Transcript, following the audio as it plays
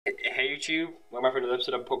YouTube. Welcome back for another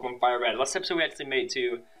episode of Pokemon Fire Red. Last episode we actually made it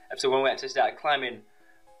to episode 1 we actually started climbing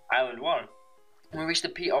Island 1. When we reached the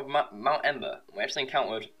peak of Mount Ember, we actually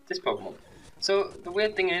encountered this Pokemon. So the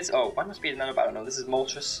weird thing is, oh, why must be none about I don't know, this is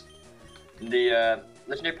Moltres, the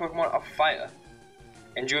legendary Pokemon of Fire.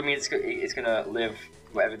 Endure means it's gonna live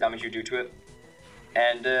whatever damage you do to it.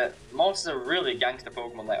 And Moltres is a really gangster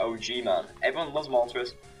Pokemon, like OG man. Everyone loves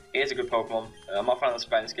Moltres. It is a good Pokemon. I'm not a fan of the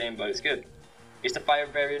Spanish game, but it's good. It's the fire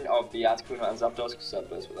variant of the Articuno and Zapdos, because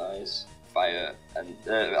Zapdos with ice, fire, and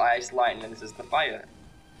ice, lightning, and this is the fire.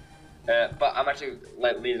 But I'm actually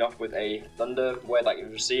leading off with a thunder, where like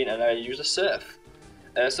you've just seen, and I use a surf.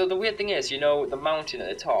 So the weird thing is, you know, the mountain at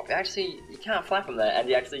the top, actually, you can't fly from there, and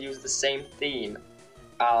they actually use the same theme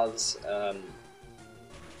as a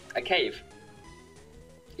cave.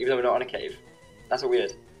 Even though we're not on a cave. That's so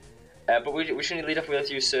weird. But we shouldn't lead off with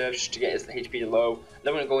a use Surge to get his HP low.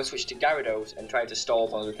 Then we're going to go and switch to Gyarados and try to stall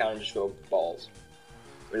as long as we can and just throw balls.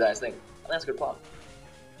 Really nice thing. I think that's a good plan.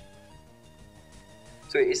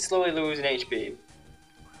 So it's slowly losing HP.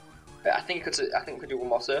 I think we could do one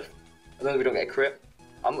more Surf. As long as we don't get a crit.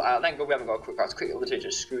 Thank God we haven't got a crit because crit literally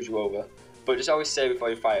just screws you over. But just always save before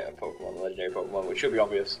you fight a Pokemon, a legendary Pokemon, which should be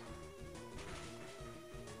obvious.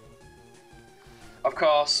 Of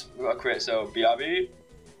course, we got a crit, so BRB.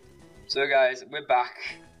 So guys, we're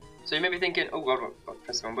back. So you may be thinking, oh god, what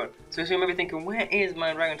press the wrong button. So you may be thinking, where is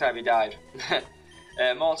my Dragon type? He died.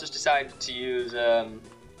 Moltres decided to use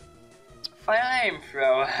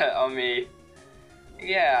Flamethrower on me.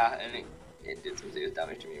 Yeah, and it did some serious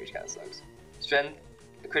damage to me, which kind of sucks. Strength,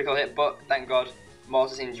 a critical hit, but thank god,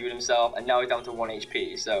 Moltres injured himself, and now he's down to 1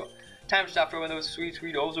 HP. So time to start throwing those sweet,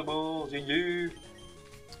 sweet balls. Yeah.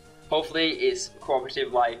 Hopefully it's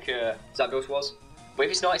cooperative like Zapdos was. But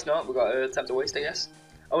if it's not, it's not. We've got time to waste, I guess.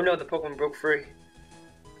 Oh no, the Pokemon broke free.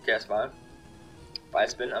 Okay, that's fine. Fire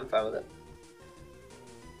Spin, I'm fine with it.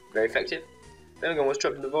 Very effective. Bemigan was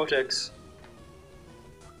trapped in the Vortex.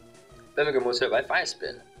 Bemigan was hurt by Fire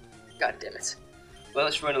Spin. God damn it. Well,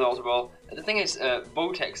 let's try another Ultra Ball. And the thing is,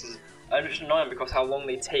 Vortexes are just annoying because how long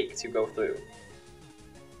they take to go through.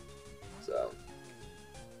 So.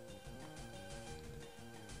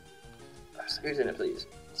 Who's in it, please?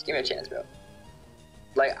 Just give me a chance, bro.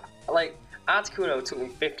 Like Articuno took me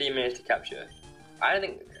 15 minutes to capture. I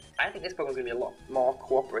think this Pokemon's gonna be a lot more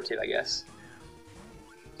cooperative, I guess.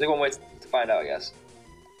 There's one way to find out, I guess.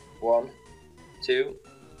 1, 2,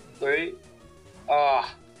 3.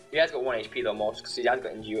 Ah, he has got 1 HP though, Moltres, because he has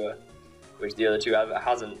got Endure, which the other two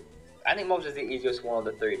hasn't. I think Moltres is the easiest one of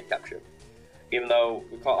the 3 to capture. Even though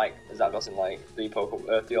we caught like Zapdos in like 3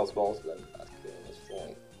 Ultra Balls, then Articuno was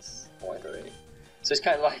 43. So it's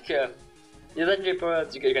kind of like the legendary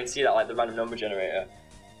birds, you can see that like the random number generator.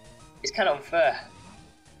 It's kind of unfair.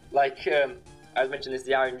 Like I was mentioning this,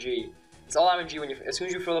 the RNG. It's all RNG when as soon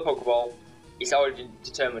as you throw the Pokeball, it's already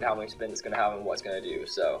determined how many spins it's gonna have and what it's gonna do.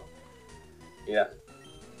 So yeah,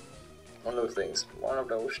 one of those things.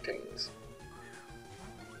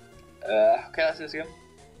 Okay, let's do this again.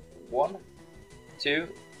 1, 2,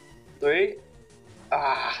 3.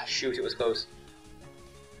 Ah, shoot! It was close.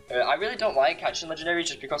 I really don't like catching legendaries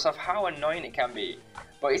just because of how annoying it can be.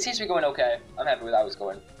 But it seems to be going okay. I'm happy with how it's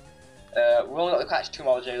going. We've only got to catch 2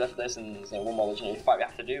 more legendaries left for this and there's 1 more legendary fight we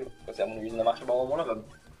have to do. Because I'm going to be using the Master Ball on one of them.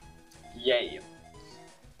 Yay.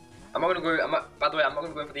 I'm not going to go, by the way, I'm not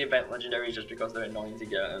going to go for the event legendaries just because they're annoying to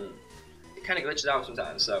get and it kind of glitches out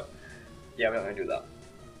sometimes. So yeah, we're not going to do that.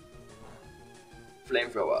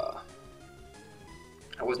 Flamethrower.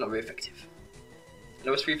 That was not very effective. And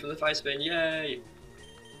I was free from the Fire Spin, yay!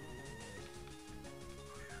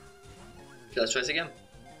 Okay, let's try this again.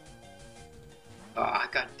 Ah,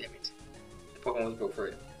 god damn it. The Pokemon was broke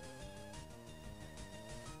free.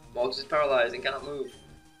 Moltres is paralyzed and cannot move.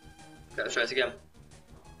 Okay, let's try this again.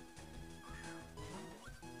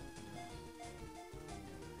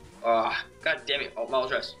 Ah, god damn it. Oh,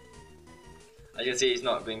 Moltres. As you can see, he's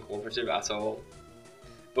not being cooperative at all.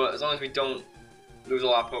 But as long as we don't lose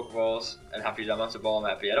all our Pokeballs and have to use our Master Ball, I'm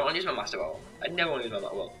happy. I don't want to use my Master Ball. I never want to use my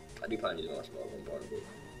Master Ball. I do plan to use my Master Ball at one point, but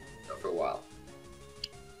not for a while.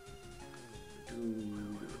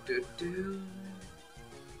 Okay,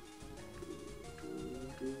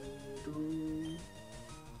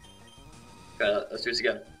 let's do this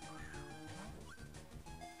again.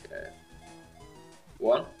 Okay.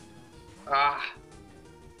 1. Ah!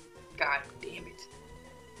 God damn it.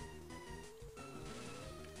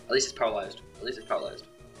 At least it's paralyzed. At least it's paralyzed.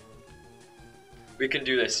 We can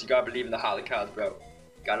do this. You gotta believe in the heart of the cards, bro.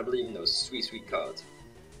 Gotta believe in those sweet, sweet cards.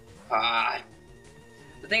 Ah!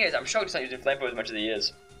 The thing is, I'm shocked he's not using Flamethrower as much as he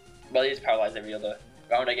is. Well, he's paralyzed every other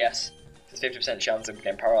round, I guess. There's 50% chance of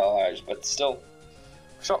getting paralyzed, but still,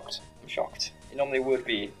 shocked. I'm shocked. It normally would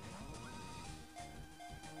be.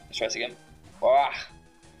 Let's try this again. Wow.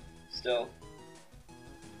 Still.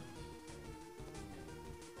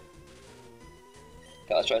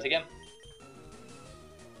 Okay, let's try this again.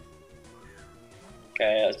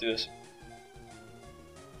 Okay, let's do this.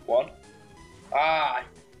 1. Ah,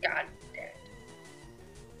 god damn it.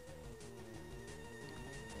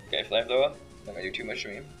 Okay, flamethrower. Not gonna do too much to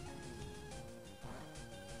me.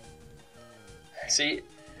 See,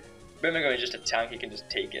 Bimmergo is just a tank, he can just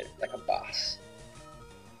take it like a boss.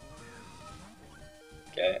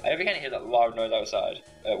 Okay, I hope you can't hear that loud noise outside.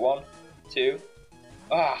 1, 2.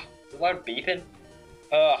 Ah, it's a loud beeping.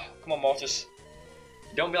 Ah, come on, Moltres.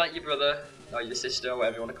 Don't be like your brother, or your sister,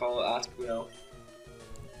 whatever you want to call it, ask, you know.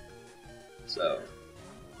 So,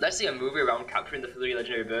 let's see a movie around capturing the 3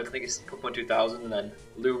 legendary birds. I think it's Pokemon 2000, and then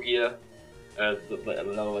Lugia,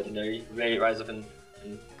 another legendary, rise up and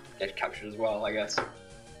get captured as well, I guess.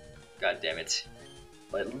 God damn it.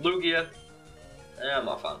 Like Lugia, I'm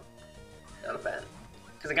not a fan. Not a fan.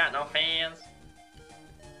 Because I got no fans.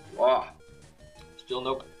 Wow. Still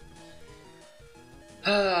nope.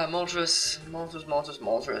 Moltres.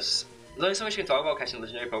 There's only so much you can talk about catching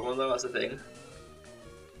legendary Pokemon though, that's the thing.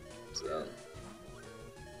 So.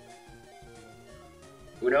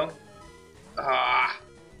 Uno? Ah!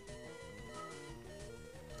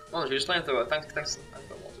 Oh, you're just flamethrower. Thanks, Moltres.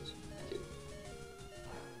 Thank you.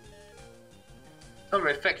 Not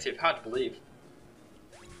very effective, hard to believe.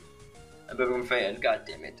 And Bubblegum Phaeton, god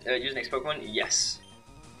damn it. Use next Pokemon? Yes.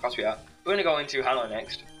 Of course we are. We're gonna go into Hanoi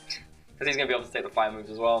next. Because he's gonna be able to take the fire moves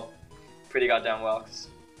as well. Pretty goddamn well, cause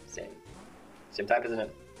same type, isn't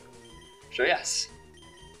it? So yes.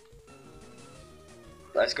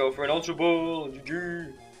 Let's go for an Ultra Ball.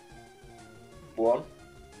 GG. 1.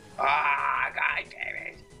 Ah, god damn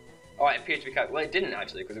it. Oh, it appeared to be captured. Well, it didn't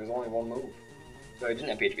actually, because it was only 1 move. So it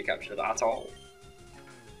didn't appear to be captured at all.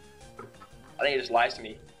 I think it just lies to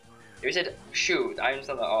me. If he said shoot, I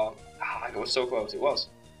understand that. Oh, it was so close. It was.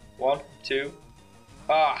 1, 2.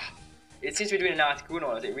 Ah, it seems to be doing an Articuno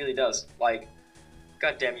on it. It really does. Like,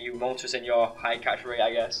 god damn you, Moltres, and your high catch rate,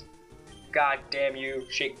 I guess. God damn you,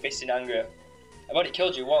 shake fist in anger. I've already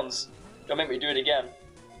killed you once. Don't make me do it again.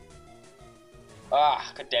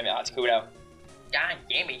 Ah, god damn it, Articuno. God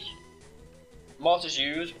damn it. Moltres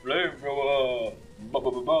use flamethrower.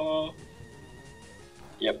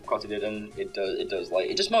 Yep, of course it did, and it does like,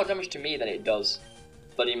 it does more damage to me than it does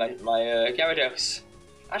bloody my Gyarados.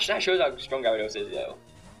 Actually, that shows how strong Gyarados is, though.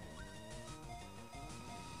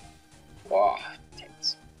 Wow,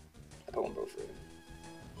 tense. I put one both through.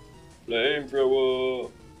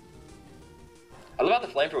 Flamethrower. I love how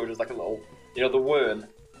the flamethrower is like a little, you know, the worm.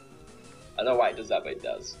 I don't know why it does that, but it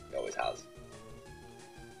does. It always has.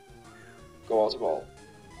 Go Ultra Ball.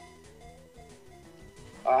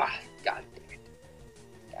 Ah, god damn it.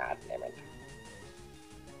 God damn it.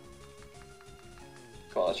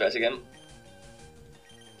 Come on, let's try this again.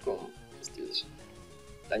 Come on, let's do this.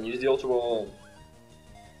 Then use the Ultra Ball.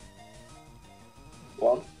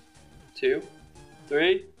 1, 2,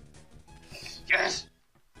 3. Yes!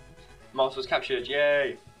 Mouse was captured,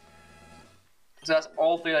 yay! So that's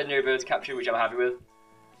all 3 legendary birds captured, which I'm happy with.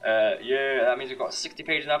 Yeah, that means we've got 60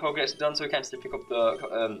 pages in our Pokédex done, so we can still pick up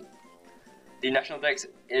the national decks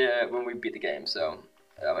when we beat the game. So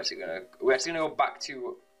we're actually gonna go back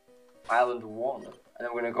to Island 1, and then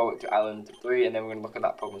we're gonna go to Island 3, and then we're gonna look at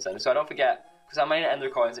that Pokemon Center. So I don't forget, because I might end the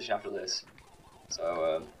recording session after this.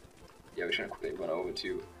 So yeah, we're just gonna quickly run over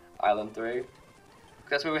to Island 3, because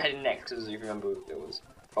that's where we're heading next. Because if you remember, there was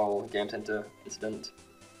a whole game center incident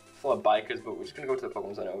full of bikers, but we're just gonna go to the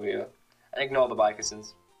Pokemon Center over here and ignore the bikers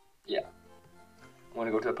since, yeah. I'm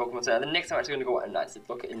gonna go to the Pokemon Center. The next time I'm actually gonna go and actually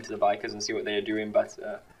look into the bikers and see what they're doing. But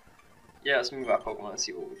yeah, let's move our Pokemon and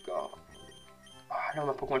see what we've got. Oh, I know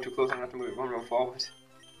my Pokemon too close. I'm gonna have to move one forward.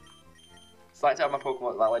 It's like to have my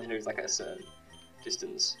Pokemon, like legendaries, like at a certain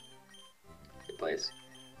distance. Good place.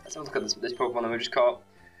 Let's have a look at this Pokemon that we just caught.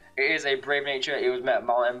 It is a Brave Nature. It was met at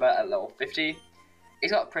Mount Ember at level 50.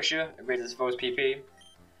 It's got pressure. It raises its foe's PP.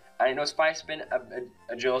 And it knows Fire Spin,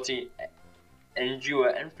 Agility, Endure,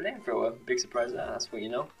 and Flamethrower. Big surprise there, that's what you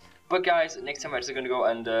know. But guys, next time we're actually going to go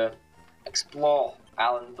and explore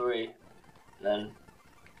Island 3. And then,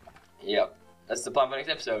 yep, that's the plan for the next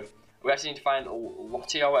episode. We actually need to find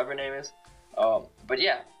Lottie or whatever her name is. But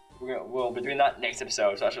yeah, we'll be doing that next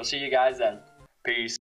episode. So I shall see you guys then. Peace.